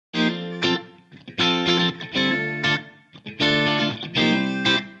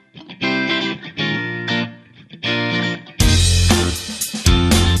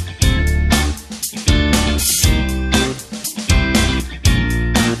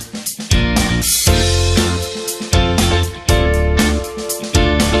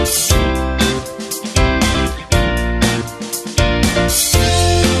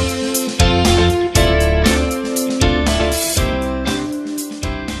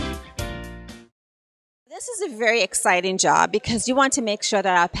This is a very exciting job because you want to make sure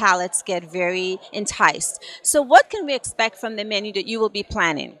that our palates get very enticed. So what can we expect from the menu that you will be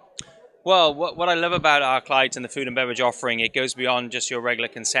planning? Well, what I love about ArcLight and the food and beverage offering, it goes beyond just your regular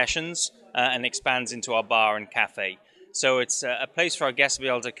concessions and expands into our bar and cafe. So it's a place for our guests to be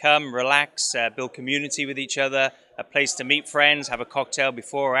able to come, relax, build community with each other, a place to meet friends, have a cocktail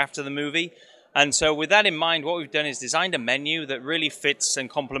before or after the movie. And so with that in mind, what we've done is designed a menu that really fits and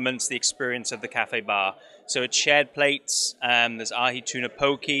complements the experience of the cafe bar. So it's shared plates, there's ahi tuna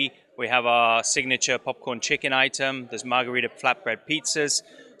poke, we have our signature popcorn chicken item, there's margarita flatbread pizzas.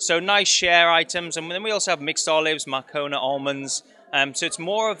 So nice share items, and then we also have mixed olives, Marcona almonds. So it's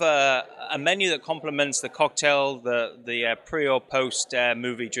more of a menu that complements the cocktail, the pre or post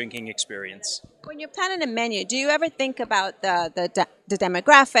movie drinking experience. When you're planning a menu, do you ever think about the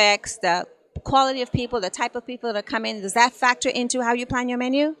demographics, the quality of people, the type of people that are coming? Does that factor into how you plan your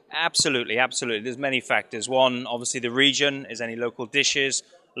menu? Absolutely, absolutely. There's many factors. One, obviously the region, is any local dishes,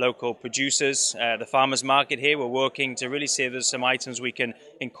 local producers. The farmers market here, we're working to really see if there's some items we can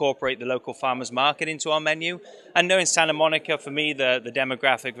incorporate the local farmers market into our menu. And knowing Santa Monica, for me, the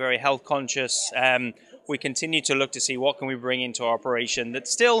demographic, very health conscious, we continue to look to see what can we bring into our operation that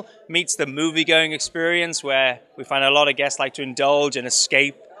still meets the movie-going experience, where we find a lot of guests like to indulge and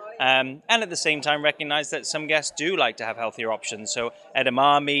escape, and at the same time recognize that some guests do like to have healthier options. So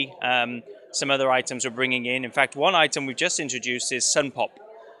edamame, some other items we're bringing in. In fact, one item we've just introduced is Sun Pop,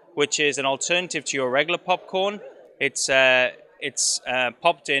 which is an alternative to your regular popcorn. It's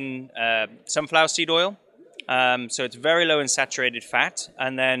popped in sunflower seed oil, so it's very low in saturated fat,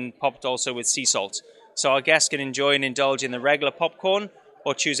 and then popped also with sea salt. So our guests can enjoy and indulge in the regular popcorn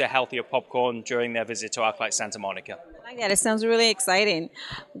or choose a healthier popcorn during their visit to ArcLight Santa Monica. I like that. It sounds really exciting.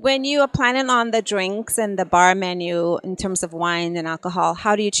 When you are planning on the drinks and the bar menu in terms of wine and alcohol,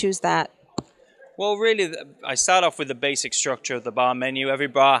 how do you choose that? Well, really, I start off with the basic structure of the bar menu. Every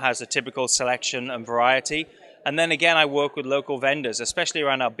bar has a typical selection and variety. And then again, I work with local vendors, especially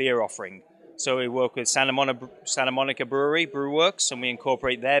around our beer offering. So we work with Santa Monica Brewery, Brewworks, and we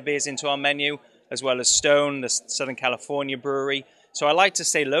incorporate their beers into our menu, as well as Stone, the Southern California brewery. So I like to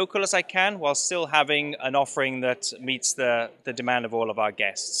stay local as I can while still having an offering that meets the demand of all of our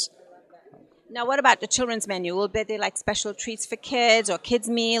guests. Now, what about the children's menu? Will there be like special treats for kids or kids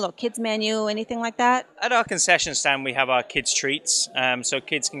meal or kids menu, anything like that? At our concession stand, we have our kids treats. So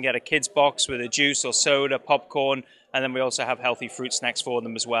kids can get a kids box with a juice or soda, popcorn, and then we also have healthy fruit snacks for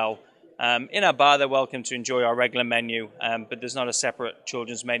them as well. In our bar, they're welcome to enjoy our regular menu, but there's not a separate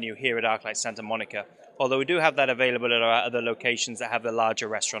children's menu here at ArcLight Santa Monica, although we do have that available at our other locations that have the larger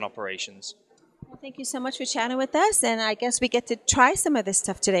restaurant operations. Well, thank you so much for chatting with us, and I guess we get to try some of this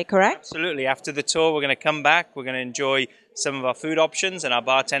stuff today, correct? Absolutely. After the tour, we're going to come back, we're going to enjoy some of our food options, and our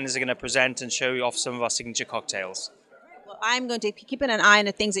bartenders are going to present and show you off some of our signature cocktails. Well, I'm going to be keeping an eye on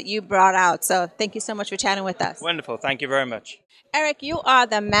the things that you brought out, so thank you so much for chatting with us. Wonderful. Thank you very much. Eric, you are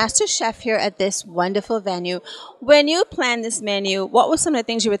the master chef here at this wonderful venue. When you planned this menu, what were some of the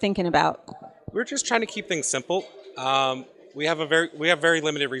things you were thinking about? We're just trying to keep things simple. We have very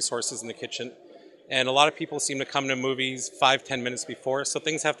limited resources in the kitchen, and a lot of people seem to come to movies 5-10 minutes before, so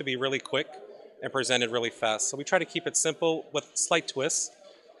things have to be really quick and presented really fast. So we try to keep it simple with slight twists,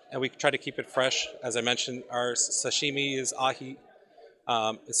 and we try to keep it fresh. As I mentioned, our sashimi is ahi.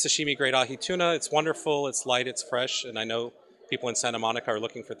 It's sashimi grade ahi tuna. It's wonderful. It's light. It's fresh, and I know people in Santa Monica are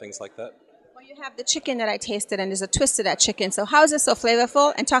looking for things like that. Well, you have the chicken that I tasted, and there's a twist to that chicken. So how is it so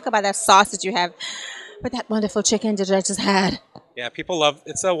flavorful? And talk about that sauce that you have with that wonderful chicken that I just had. Yeah, people love.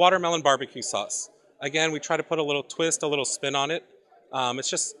 It's a watermelon barbecue sauce. Again, we try to put a little twist, a little spin on it. It's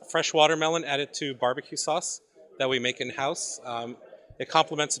just fresh watermelon added to barbecue sauce that we make in-house. It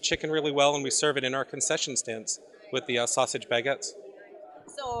complements the chicken really well, and we serve it in our concession stands with the sausage baguettes.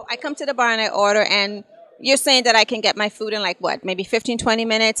 So I come to the bar and I order, and you're saying that I can get my food in like what, maybe 15, 20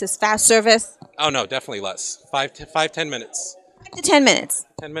 minutes? Is fast service? Oh, no, definitely less. 10 minutes. 5 to 10 minutes.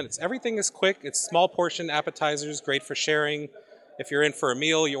 10 minutes. Everything is quick. It's small portion appetizers, great for sharing. If you're in for a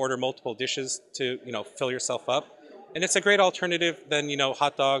meal, you order multiple dishes to, fill yourself up. And it's a great alternative than,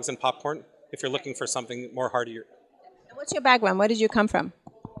 hot dogs and popcorn if you're looking for something more heartier. What's your background? Where did you come from?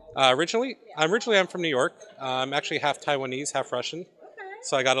 Originally, I'm from New York. I'm actually half Taiwanese, half Russian.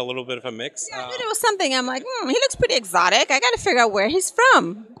 So I got a little bit of a mix. Yeah, I thought it was something. I'm like, he looks pretty exotic. I got to figure out where he's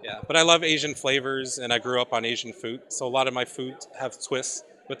from. Yeah, but I love Asian flavors, and I grew up on Asian food. So a lot of my food have twists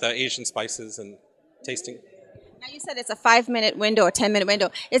with the Asian spices and tasting. Now, you said it's a 5-minute window or 10-minute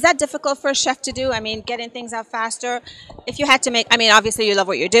window. Is that difficult for a chef to do? I mean, getting things out faster? If you had to make, obviously you love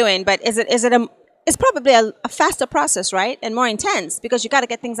what you're doing, but it's probably a faster process, right? And more intense because you got to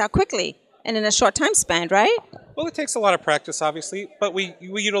get things out quickly. And in a short time span, right? Well, it takes a lot of practice, obviously, but we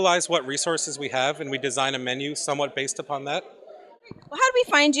utilize what resources we have, and we design a menu somewhat based upon that. Well, how do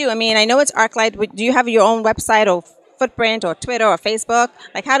we find you? I mean, I know it's ArcLight. But do you have your own website or footprint or Twitter or Facebook?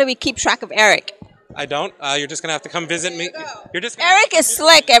 Like, how do we keep track of Eric? I don't. You're just gonna have to come visit me. You're just Eric is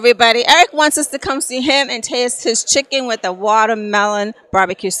slick, everybody. Eric wants us to come see him and taste his chicken with the watermelon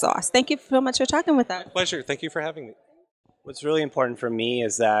barbecue sauce. Thank you so much for talking with us. Pleasure. Thank you for having me. What's really important for me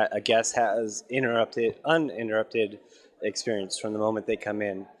is that a guest has uninterrupted experience from the moment they come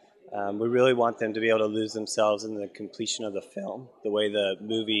in. We really want them to be able to lose themselves in the completion of the film, the way the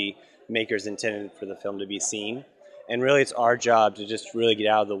movie makers intended for the film to be seen. And really it's our job to just really get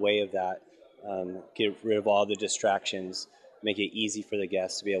out of the way of that, get rid of all the distractions, make it easy for the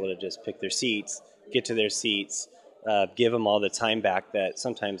guests to be able to just pick their seats, get to their seats, give them all the time back that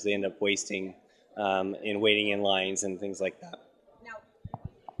sometimes they end up wasting in waiting in lines and things like that.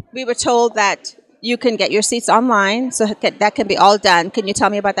 We were told that you can get your seats online, so that can be all done. Can you tell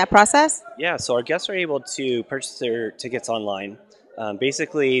me about that process? Yeah, so our guests are able to purchase their tickets online.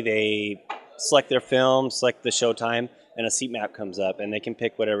 Basically, they select their film, select the showtime, and a seat map comes up, and they can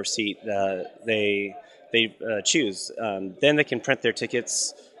pick whatever seat they choose. Then they can print their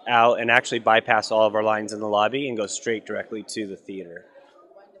tickets out and actually bypass all of our lines in the lobby and go straight directly to the theater.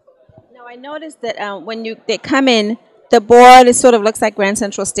 Now, I noticed that when they come in, the board sort of looks like Grand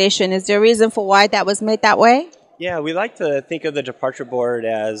Central Station. Is there a reason for why that was made that way? Yeah, we like to think of the departure board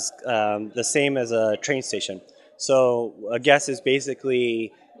as the same as a train station. So a guest is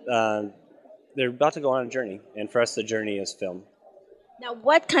basically, they're about to go on a journey, and for us the journey is film. Now,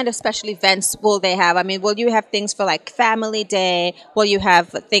 what kind of special events will they have? I mean, will you have things for like Family Day? Will you have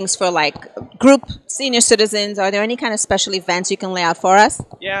things for like group senior citizens? Are there any kind of special events you can lay out for us?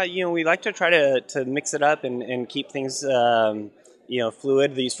 Yeah, we like to try to mix it up and keep things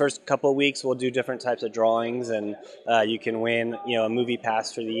fluid. These first couple of weeks we'll do different types of drawings, and you can win a movie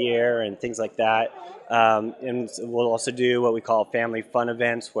pass for the year and things like that. And we'll also do what we call family fun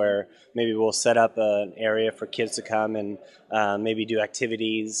events, where maybe we'll set up an area for kids to come and maybe do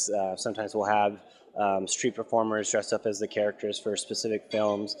activities. Sometimes we'll have street performers dressed up as the characters for specific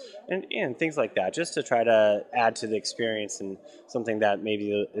films and things like that, just to try to add to the experience and something that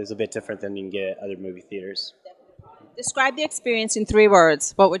maybe is a bit different than you can get at other movie theaters. Describe the experience in 3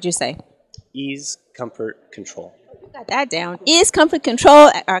 words. What would you say? Ease, comfort, control. You got that down. Ease, comfort, control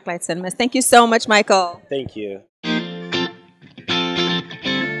at ArcLight Cinemas. Thank you so much, Michael. Thank you.